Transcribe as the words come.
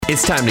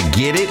It's time to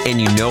get it,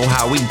 and you know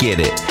how we get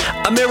it.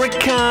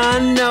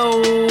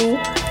 Americano,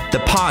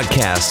 the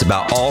podcast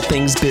about all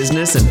things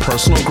business and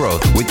personal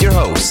growth with your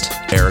host,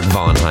 Eric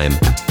Vonheim.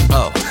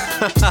 Oh,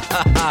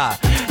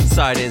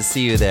 sorry I didn't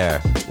see you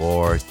there.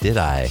 Or did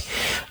I?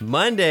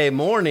 Monday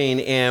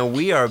morning, and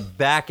we are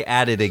back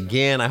at it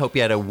again. I hope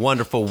you had a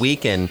wonderful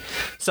weekend.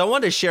 So I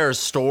wanted to share a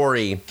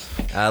story.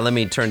 Let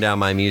me turn down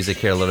my music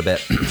here a little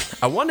bit.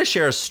 I want to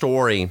share a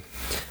story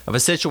of a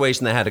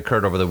situation that had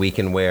occurred over the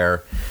weekend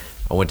where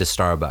I went to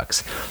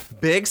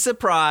Starbucks. Big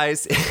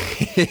surprise.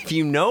 If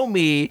you know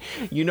me,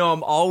 you know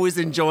I'm always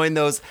enjoying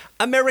those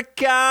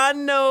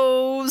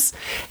Americanos.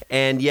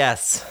 And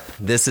yes,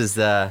 this is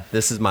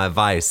my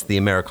vice, the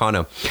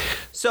Americano.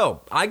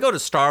 So I go to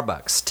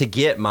Starbucks to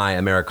get my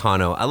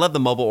Americano. I love the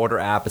mobile order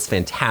app. It's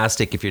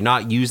fantastic. If you're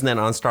not using that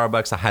on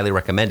Starbucks, I highly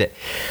recommend it.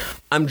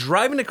 I'm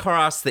driving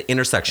across the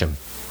intersection.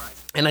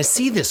 And I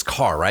see this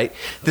car, right?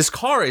 This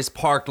car is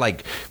parked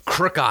like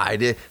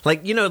crook-eyed.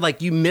 Like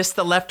you miss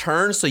the left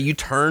turn, so you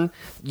turn,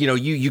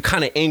 you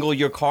kind of angle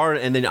your car,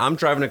 and then I'm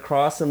driving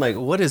across. I'm like,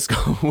 what is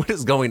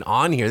going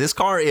on here? This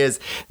car is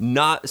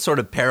not sort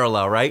of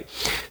parallel, right?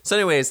 So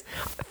anyways,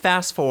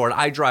 fast forward,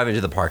 I drive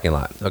into the parking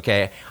lot,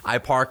 okay? I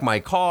park my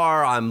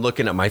car, I'm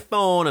looking at my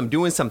phone, I'm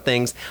doing some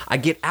things. I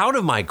get out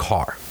of my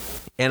car,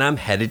 and I'm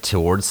headed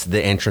towards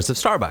the entrance of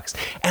Starbucks.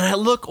 And I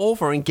look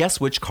over, and guess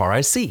which car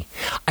I see?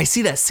 I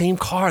see that same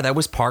car that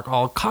was parked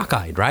all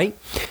cockeyed, right?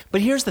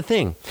 But here's the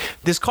thing.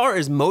 This car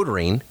is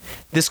motoring.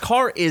 This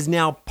car is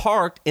now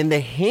parked in the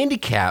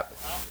handicap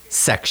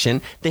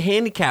section, the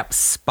handicap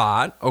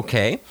spot,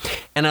 okay?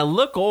 And I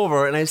look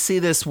over and I see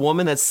this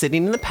woman that's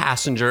sitting in the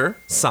passenger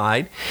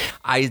side.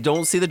 I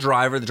don't see the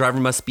driver. The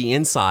driver must be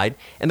inside,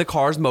 and the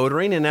car's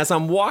motoring. And as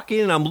I'm walking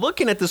and I'm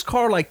looking at this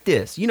car like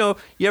this, you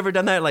ever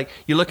done that? Like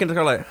you're looking at the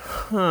car like,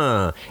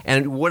 huh?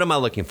 And what am I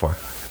looking for?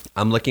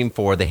 I'm looking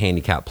for the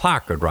handicap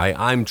placard, right?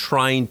 I'm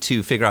trying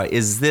to figure out,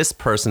 is this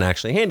person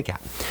actually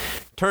handicapped?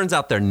 Turns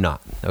out they're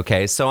not,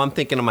 okay? So I'm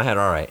thinking in my head,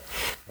 all right,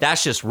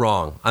 that's just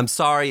wrong. I'm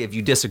sorry if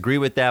you disagree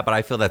with that, but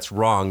I feel that's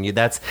wrong.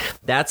 That's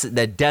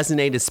the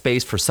designated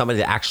space for somebody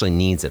that actually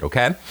needs it,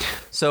 okay?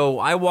 So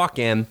I walk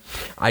in,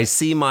 I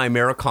see my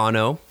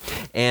Americano,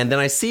 and then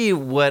I see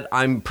what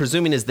I'm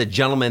presuming is the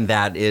gentleman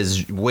that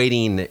is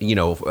waiting,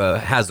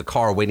 has the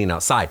car waiting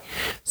outside.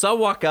 So I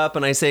walk up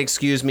and I say,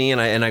 excuse me,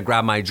 and I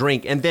grab my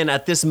drink. And then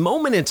at this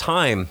moment in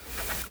time,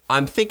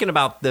 I'm thinking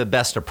about the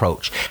best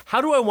approach. How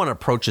do I want to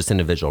approach this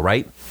individual,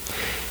 right?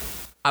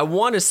 I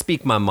want to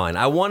speak my mind.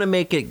 I want to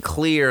make it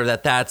clear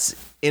that that's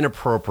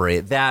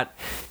inappropriate, that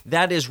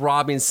is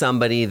robbing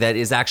somebody that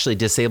is actually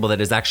disabled,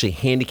 that is actually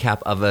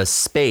handicapped of a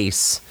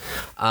space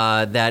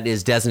that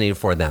is designated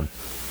for them.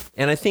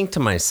 And I think to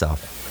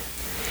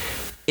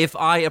myself, if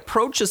I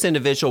approach this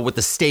individual with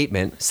a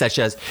statement such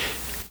as,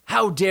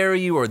 how dare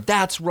you, or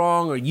that's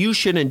wrong, or you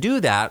shouldn't do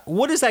that,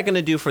 what is that going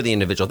to do for the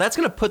individual? That's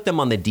going to put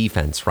them on the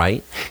defense,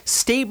 right?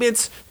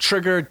 Statements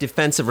trigger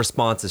defensive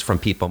responses from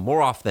people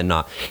more often than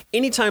not.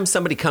 Anytime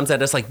somebody comes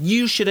at us like,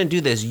 you shouldn't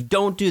do this,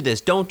 don't do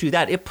this, don't do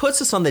that, it puts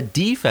us on the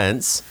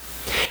defense,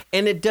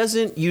 and it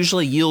doesn't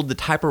usually yield the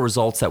type of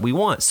results that we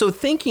want. So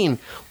thinking,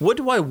 what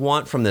do I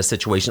want from this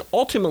situation?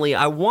 Ultimately,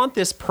 I want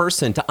this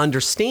person to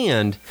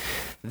understand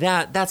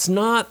that that's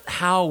not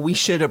how we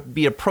should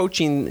be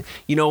approaching,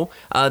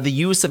 the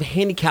use of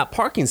handicap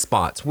parking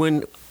spots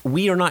when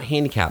we are not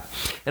handicapped.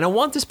 And I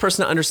want this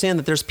person to understand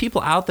that there's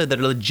people out there that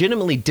are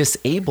legitimately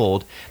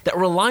disabled that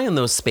rely on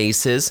those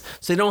spaces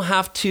so they don't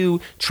have to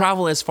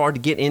travel as far to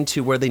get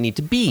into where they need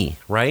to be,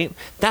 right?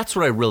 That's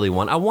what I really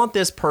want. I want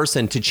this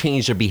person to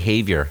change their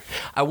behavior.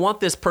 I want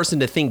this person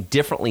to think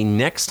differently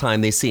next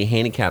time they see a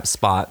handicap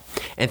spot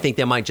and think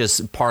they might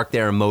just park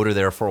there and motor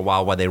there for a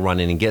while they run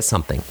in and get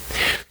something.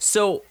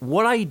 So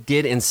what I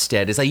did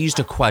instead is I used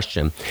a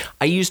question.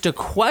 I used a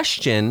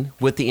question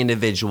with the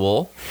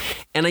individual,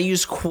 and I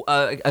used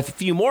a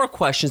few more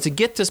questions to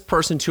get this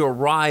person to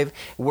arrive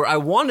where I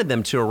wanted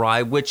them to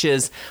arrive, which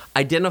is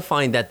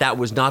identifying that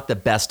was not the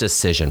best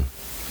decision.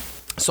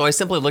 So I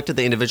simply looked at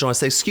the individual and I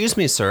said, excuse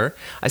me, sir.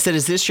 I said,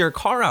 is this your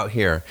car out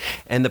here?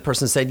 And the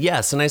person said,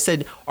 yes. And I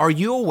said, are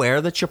you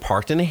aware that you're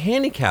parked in a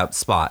handicapped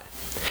spot?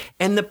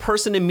 And the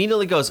person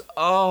immediately goes,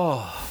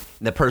 oh.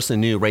 The person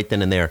knew right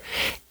then and there.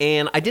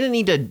 And I didn't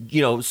need to,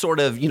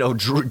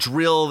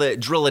 drill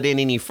it in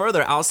any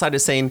further outside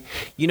of saying,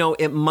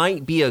 it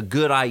might be a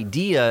good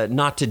idea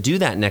not to do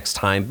that next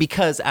time,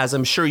 because as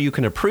I'm sure you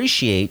can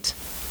appreciate,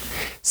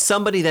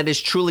 somebody that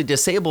is truly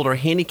disabled or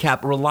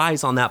handicapped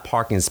relies on that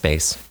parking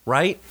space,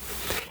 right?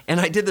 And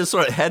I did this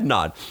sort of head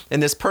nod,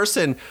 and this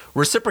person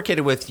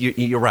reciprocated with,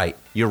 you're right.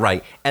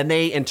 And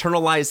they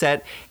internalized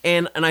that.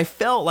 And I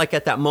felt like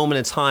at that moment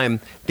in time,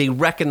 they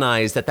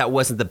recognized that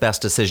wasn't the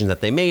best decision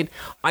that they made.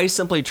 I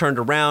simply turned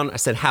around. I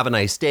said, have a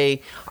nice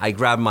day. I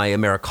grabbed my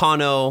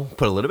Americano,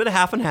 put a little bit of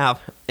half and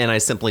half, and I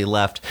simply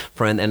left.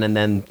 And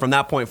then from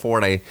that point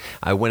forward,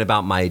 I went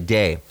about my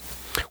day.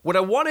 What I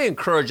want to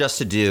encourage us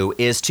to do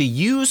is to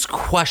use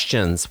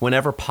questions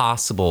whenever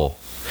possible.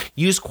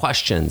 Use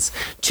questions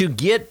to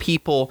get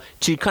people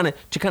to kind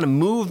of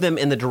move them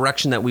in the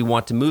direction that we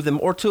want to move them,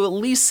 or to at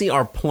least see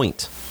our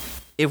point.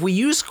 If we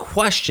use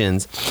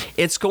questions,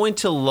 it's going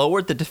to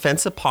lower the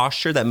defensive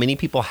posture that many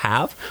people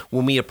have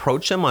when we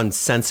approach them on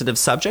sensitive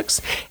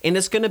subjects. And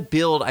it's going to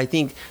build, I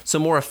think,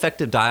 some more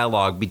effective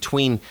dialogue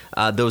between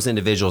those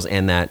individuals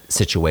and that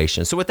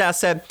situation. So with that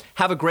said,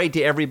 have a great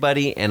day,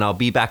 everybody, and I'll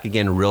be back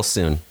again real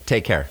soon.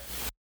 Take care.